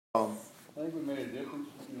I think we made a difference,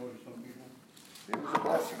 to some people. It was a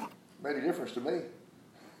blessing. Made a difference to me.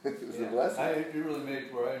 It was a blessing. It really made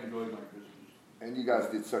it where I enjoyed my Christmas. And you guys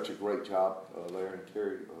did such a great job, Larry and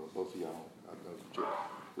Terry, both of y'all. I know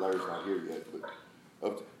Larry's not here yet, but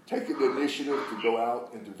of taking the initiative to go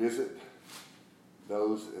out and to visit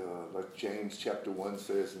those, like James chapter 1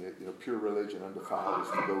 says, and pure religion undefiled is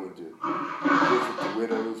to go and to visit the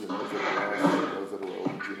widows and those that are lost, and those that are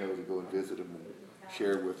old, to go and visit them and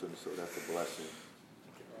share with them. So that's a blessing.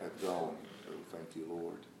 That's gone. So thank you,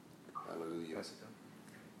 Lord. Hallelujah.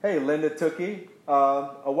 Hey, Linda Tookie.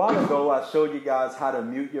 A while ago, I showed you guys how to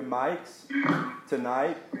mute your mics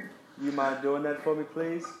tonight. You mind doing that for me,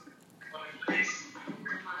 please?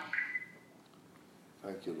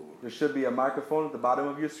 Thank you, Lord. There should be a microphone at the bottom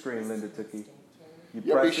of your screen, Linda Tookie.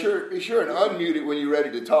 Be sure and unmute it when you're ready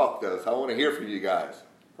to talk, though. So I want to hear from you guys.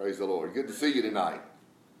 Praise the Lord. Good to see you tonight.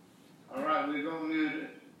 All right, we're going to mute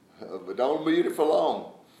it. But don't mute it for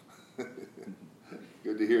long.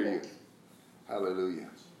 Good to hear you. Hallelujah.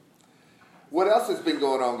 What else has been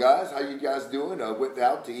going on, guys? How you guys doing? Went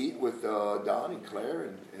out to eat with Don and Claire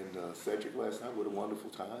and Cedric last night. What a wonderful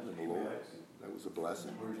time in the Lord. That was a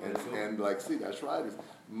blessing. And Lexi, that's right. It's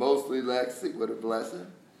mostly Lexi. What a blessing.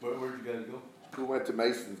 Where'd you guys go? We went to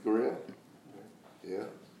Mason's Grill. Yeah.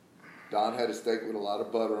 Don had a steak with a lot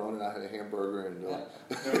of butter on it. I had a hamburger and. No,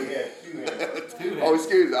 we had two. Oh,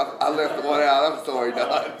 excuse me. I left the one out. I'm sorry,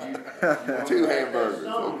 Don. 2 hamburgers.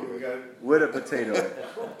 Okay. With a potato.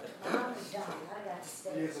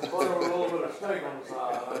 Use some butter with a little bit of steak on the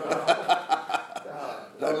side.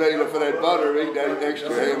 I know you for that butter, eat that extra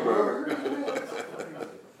hamburger.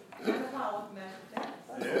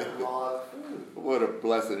 What a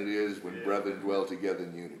blessing it is when brethren dwell together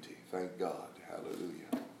in unity. Thank God. Hallelujah.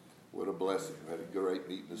 What a blessing. We had a great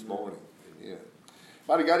meeting this morning. Yeah.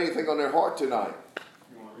 Anybody got anything on their heart tonight?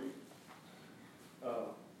 You want to read?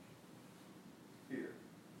 Here.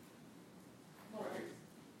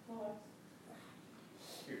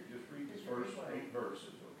 Here, just read the first 8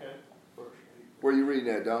 verses, okay? Where are you reading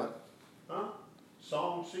that, Don? Huh?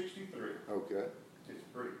 Psalm 63. Okay. It's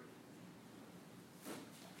brief.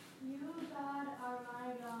 You, God, are my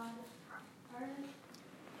God.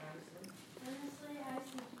 Earnestly I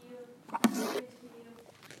seek you, I pray to you,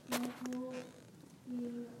 my whole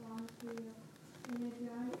being longs for you. In a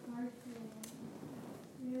dry, parched land,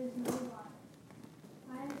 there is no water.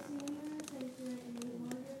 I have seen you in the sanctuary and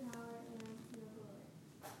behold your power and your glory.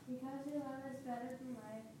 Because your love is better than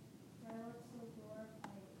life, my lips will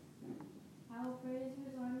glorify you. I will praise you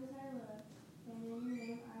as long as I live, and in your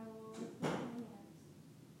name I will lift up my hands.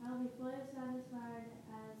 I will be fully satisfied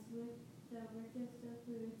as with the richest of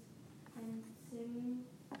foods, and singing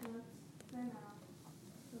lips my mouth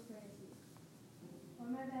will praise you. On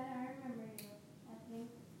my bed I remember you. I think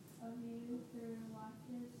of you through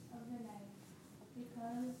watches of the night.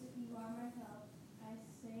 Because you are my help, I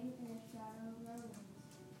sing in the shadow of your wings.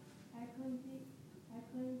 I cling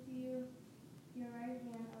to you, your right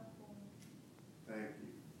hand upholds. Thank you.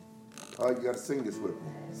 All right, you got to sing this with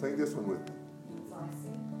me. Sing this one with me.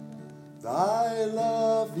 Thy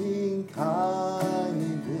loving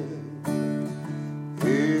kindness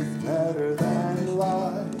is better than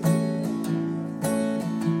life.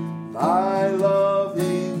 Thy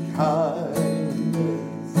loving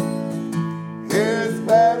kindness is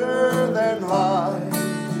better than life.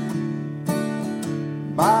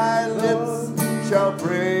 My lips shall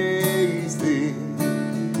praise thee,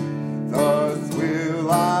 thus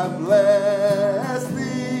will I bless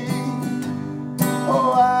thee.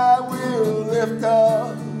 Oh, I will lift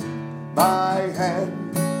up my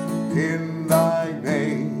hand in thy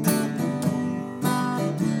name.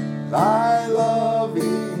 Thy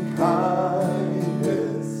loving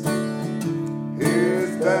kindness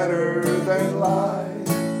is better than life.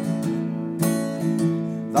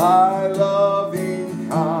 Thy loving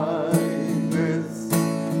kindness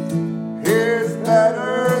is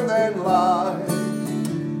better than life.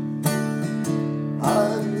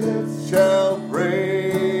 My lips shall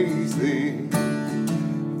praise thee,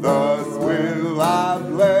 thus will I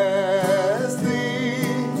bless thee.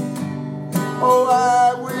 Oh,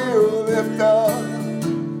 I will lift up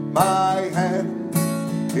my hand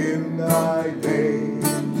in thy name.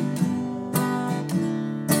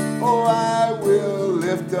 Oh, I will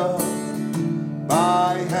lift up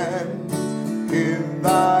my hand in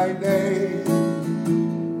thy name.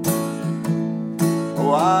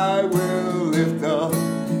 Oh, I will lift up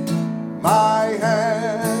my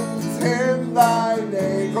hands in thy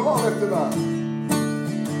name. Come on, lift them up.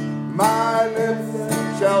 My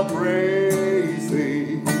lips shall praise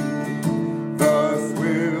thee, thus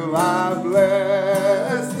will I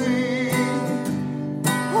bless thee.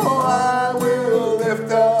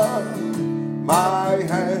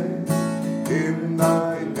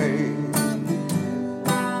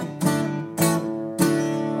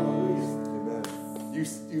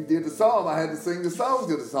 did the psalm, I had to sing the song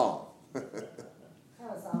to the song. That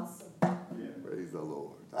was awesome. Yeah. Praise the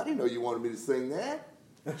Lord. I didn't know you wanted me to sing that.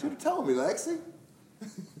 You should have told me, Lexi. I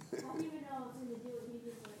don't even know what's going to do what he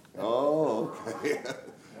just like. Oh, okay.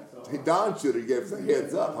 Don should have gave us a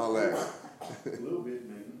heads up, huh, Lex? A little bit,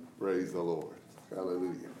 maybe. Praise the Lord.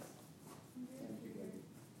 Hallelujah.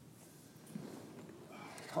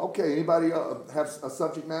 Okay, anybody have a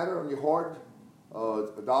subject matter on your heart,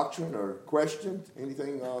 a doctrine or question,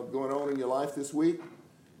 anything going on in your life this week?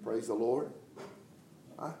 Praise the Lord.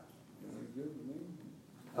 Huh? Good with me.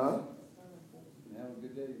 Huh? Have a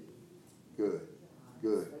good day. Good,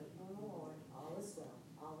 good. All is well.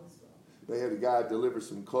 All is well. They had a guy deliver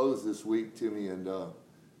some clothes this week to me and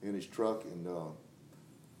in his truck, and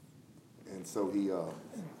so he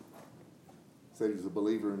said he was a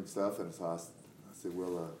believer and stuff, and so I said,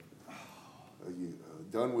 well, are you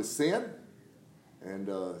done with sin? And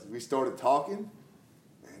we started talking,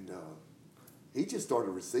 and he just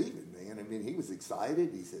started receiving, man. I mean, he was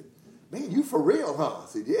excited. He said, man, you for real, huh? I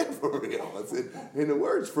said, yeah, for real. I said, and the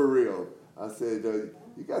word's for real. I said,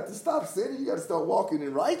 you got to stop sinning. You got to start walking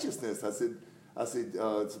in righteousness. I said,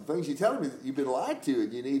 some things you're telling me that you've been lied to,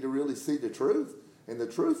 and you need to really see the truth. And the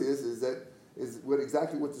truth is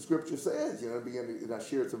exactly what the scripture says. You know, and I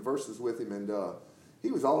shared some verses with him, and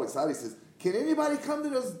he was all excited. He says, can anybody come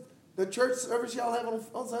to the church service y'all have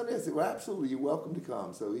on Sunday? I said, well, absolutely, you're welcome to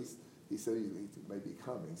come. So he said he may be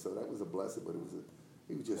coming. So that was a blessing, but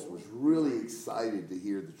he was really excited to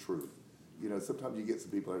hear the truth. You know, sometimes you get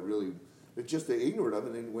some people that really, they're ignorant of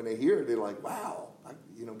it, and when they hear it, they're like, wow,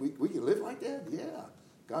 we can live like that? Yeah.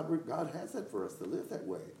 God has that for us, to live that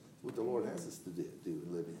way. It's what the Lord has us to do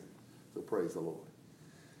and live in. So praise the Lord.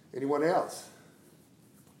 Anyone else?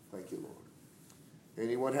 Thank you, Lord.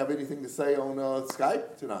 Anyone have anything to say on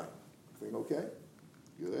Skype tonight? Everything okay?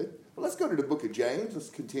 Good. Well, let's go to the book of James. Let's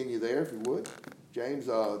continue there, if you would. James,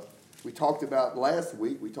 we talked about last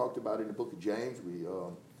week. We talked about in the book of James. We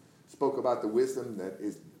spoke about the wisdom that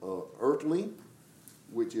is earthly,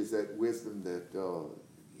 which is that wisdom that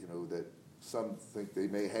that some think they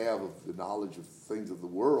may have of the knowledge of things of the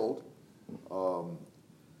world.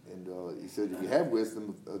 And he said, if you have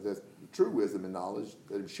wisdom, that's true wisdom and knowledge,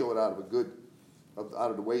 let him show it out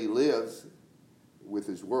of the way he lives with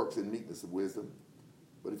his works and meekness of wisdom.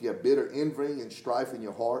 But if you have bitter envy and strife in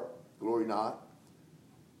your heart, glory not,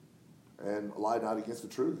 and lie not against the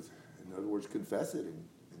truth. In other words, confess it and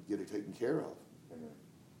get it taken care of. Amen.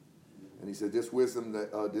 And he said, this wisdom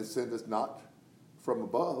that descendeth not from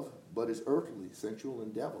above, but is earthly, sensual,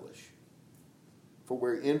 and devilish. For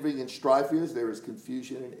where envy and strife is, there is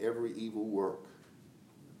confusion in every evil work.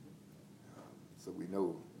 So we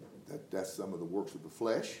know that that's some of the works of the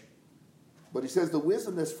flesh. But he says the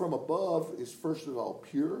wisdom that's from above is first of all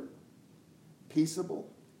pure, peaceable,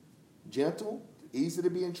 gentle, easy to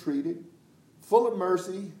be entreated, full of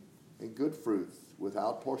mercy and good fruits,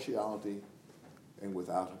 without partiality and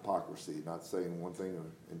without hypocrisy, not saying one thing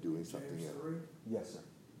and doing something else. Yes, sir.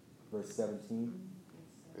 Verse 17.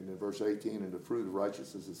 And then verse 18, and the fruit of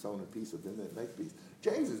righteousness is sown in peace of them that make peace.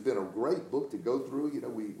 James has been a great book to go through. You know,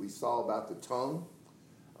 we saw about the tongue,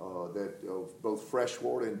 that both fresh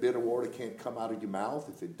water and bitter water can't come out of your mouth.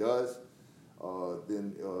 If it does,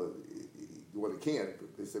 then, well, it can.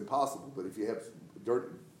 It's impossible. But if you have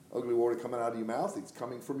dirt, ugly water coming out of your mouth, it's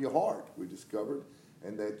coming from your heart, we discovered,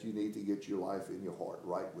 and that you need to get your life in your heart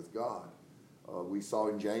right with God. We saw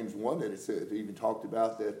in James 1 that it even talked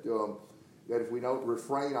about that if we don't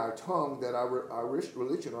refrain our tongue, that our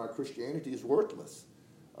religion or our Christianity is worthless.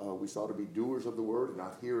 We saw to be doers of the word and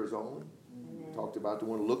not hearers only. Amen. Talked about the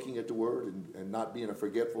one looking at the word and not being a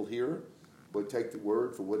forgetful hearer, but take the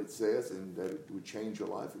word for what it says, and that it would change your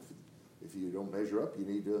life. If you don't measure up, you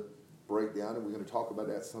need to break down, and we're going to talk about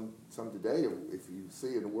that some today. If you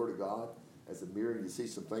see in the Word of God as a mirror, and you see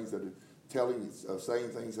some things that are saying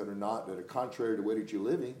things that are contrary to the way that you're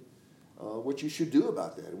living, what you should do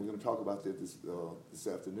about that. And we're going to talk about that this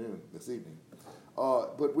evening.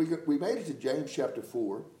 But we made it to James chapter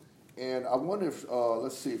 4, and I wonder if,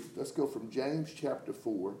 let's go from James chapter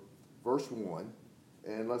 4, verse 1,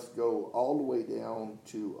 and let's go all the way down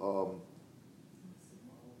to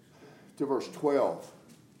verse 12.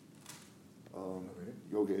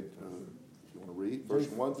 Go ahead, if you want to read. Verse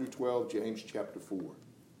 1 through 12, James chapter 4.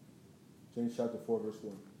 James chapter 4, verse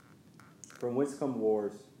 1. From whence come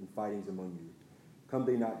wars and fightings among you? Come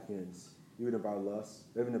they not hence, even of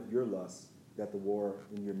your lusts, that the war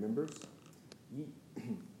in your members? Ye,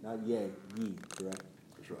 not ye, correct?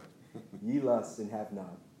 That's right. Ye lust and have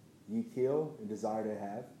not. Ye kill and desire to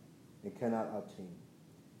have, and cannot obtain.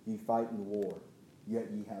 Ye fight in war, yet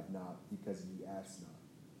ye have not, because ye ask not.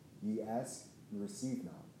 Ye ask and receive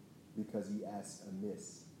not, because ye ask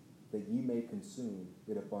amiss, that ye may consume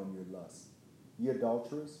it upon your lust. Ye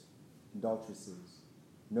adulterers, adulteresses,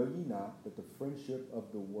 know ye not that the friendship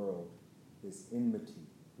of the world is enmity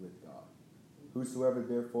with God? Whosoever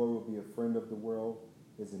therefore will be a friend of the world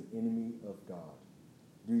is an enemy of God.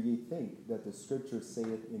 Do ye think that the Scripture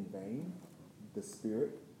saith in vain, the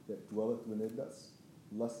Spirit that dwelleth within us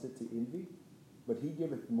lusteth to envy? But he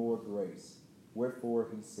giveth more grace. Wherefore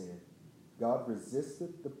he said, God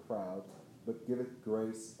resisteth the proud, but giveth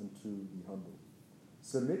grace unto the humble.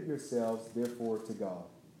 Submit yourselves therefore to God.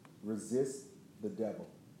 Resist the devil,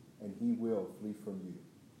 and he will flee from you.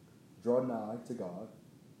 Draw nigh to God,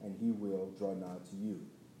 and he will draw nigh to you.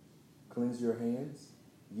 Cleanse your hands,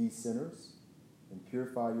 ye sinners, and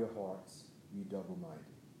purify your hearts, ye double-minded.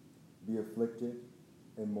 Be afflicted,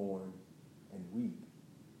 and mourn, and weep,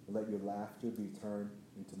 and let your laughter be turned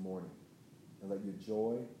into mourning, and let your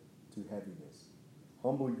joy to heaviness.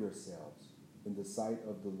 Humble yourselves in the sight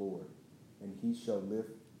of the Lord, and he shall lift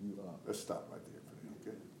you up. Let's stop right there for now,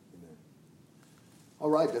 okay? Amen. All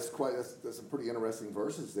right, that's some pretty interesting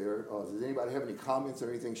verses there. Does anybody have any comments or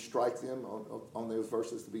anything strike them on those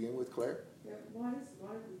verses to begin with, Claire? Yeah, I've always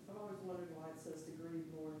wondered why it says to grieve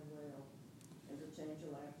mourning well, and to change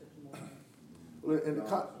your laughter to mourning. Well,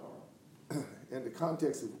 in the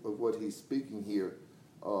context of what he's speaking here,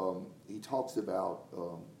 he talks about,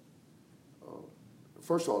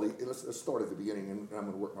 first of all, let's start at the beginning, and I'm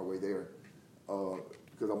going to work my way there,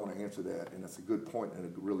 because I want to answer that, and that's a good point and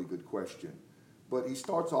a really good question. But he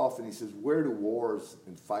starts off and he says, where do wars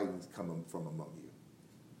and fightings come from among you?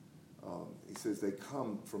 He says they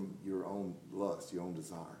come from your own lust, your own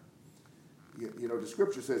desire. You know, the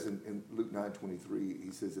scripture says in Luke 9:23,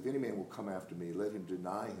 he says, if any man will come after me, let him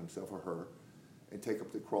deny himself or her and take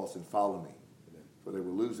up the cross and follow me. For they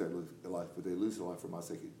will lose their life, but they lose their life for my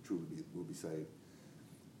sake, it truly will be saved.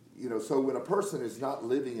 You know, so when a person is not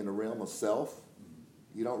living in the realm of self,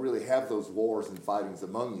 you don't really have those wars and fightings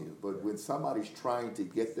among you. But when somebody's trying to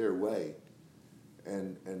get their way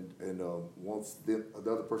and wants the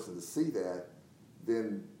other person to see that,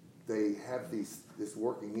 then they have this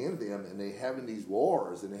working in them, and they having these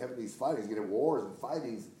wars and they having these fightings. You know, wars and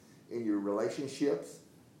fightings in your relationships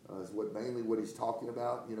is mainly what he's talking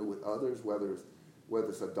about. You know, with others, whether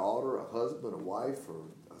it's a daughter, a husband, a wife, or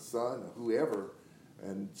a son, or whoever.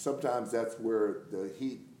 And sometimes that's where the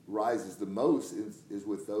heat rises the most is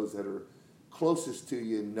with those that are closest to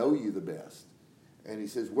you and know you the best. And he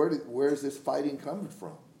says, where's this fighting coming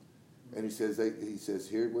from? And he says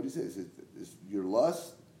here, what he says is your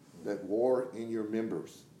lust that war in your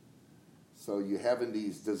members. So you're having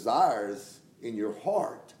these desires in your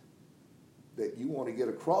heart that you want to get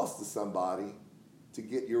across to somebody to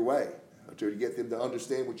get your way, or to get them to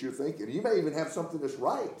understand what you're thinking. You may even have something that's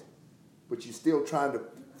right, but you're still trying to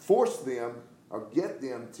force them or get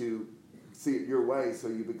them to see it your way, so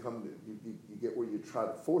you get where you try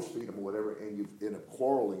to force feed them or whatever, and you in a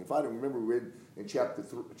quarreling. If I don't remember, we read in chapter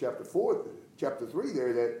 3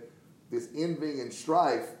 there that this envying and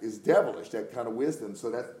strife is devilish, that kind of wisdom.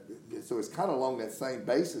 So it's kind of along that same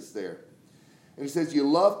basis there. And he says, you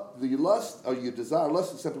lust or you desire.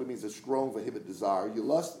 Lust simply means a strong, vehement desire. You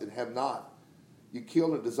lust and have not. You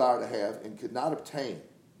kill and desire to have and could not obtain.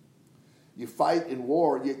 You fight in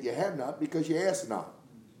war, yet you have not because you ask not.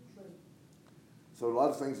 So a lot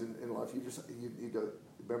of things in life, you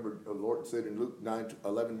remember the Lord said in Luke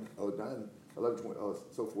 9:11,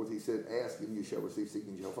 so forth, he said, ask and you shall receive, seek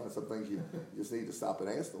and you shall find. Some things you just need to stop and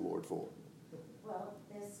ask the Lord for. Well,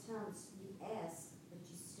 there's times you ask, but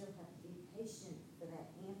you still have to be patient for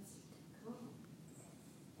that answer to come.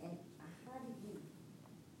 And how do you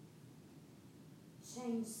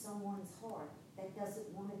change someone's heart that doesn't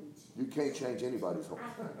want to be changed? You can't change anybody's heart.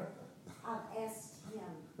 I've asked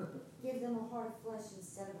him, give them a heart of flesh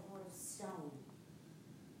instead of a heart of stone.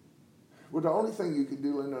 Well, the only thing you can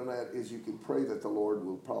do in on that is you can pray that the Lord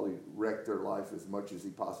will probably wreck their life as much as he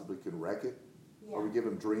possibly can wreck it. Yeah. Or we give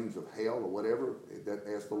them dreams of hell or whatever, that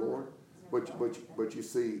ask the Lord. But you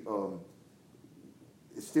see,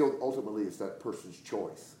 it's still ultimately it's that person's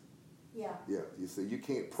choice. Yeah. Yeah, you see, you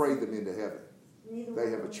can't pray them into heaven.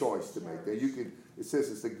 They have a choice to make. It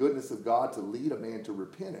says it's the goodness of God to lead a man to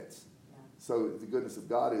repentance. Yeah. So the goodness of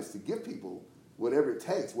God is to give people whatever it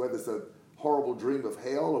takes, whether it's a horrible dream of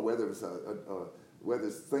hell or whether it's whether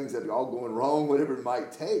it's things that are all going wrong, whatever it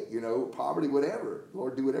might take, poverty, whatever.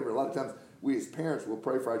 Lord, do whatever. A lot of times we as parents will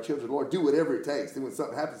pray for our children, Lord, do whatever it takes. Then when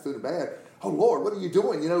something happens to them bad, oh, Lord, what are you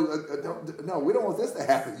doing? No, we don't want this to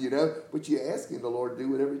happen, But you're asking the Lord, do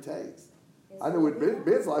whatever it takes. I know in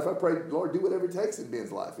Ben's life, I prayed, Lord, do whatever it takes in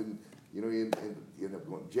Ben's life. And You know, he ended up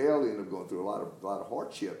going to jail. He ended up going through a lot of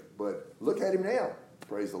hardship. But look at him now.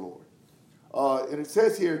 Praise the Lord. And it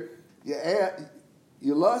says here,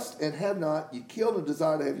 you lust and have not. You kill and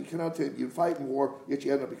desire to have. You cannot take. You fight in war, yet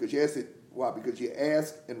you have not, because you ask it. Why? Because you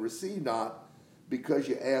ask and receive not, because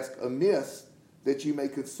you ask amiss, that you may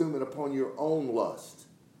consume it upon your own lust.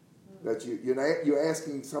 That you're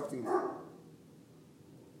asking something.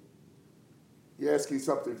 You're asking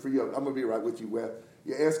something for you. I'm going to be right with you, Wes.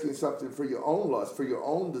 You're asking something for your own lust, for your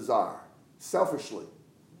own desire, selfishly.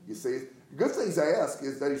 You see, good things to ask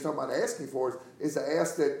is that he's talking about asking for is to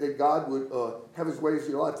ask that God would have his ways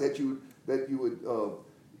in your life, that you would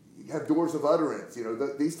have doors of utterance, you know,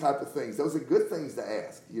 these type of things. Those are good things to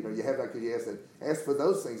ask. You know, you have that, you ask for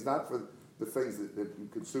those things, not for the things that you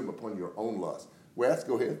consume upon your own lust. Wes,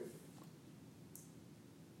 go ahead.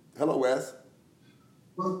 Hello, Wes.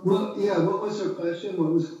 Well, yeah, what was her question?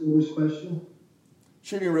 What was question?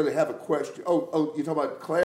 She didn't really have a question. Oh, you're talking about Claire?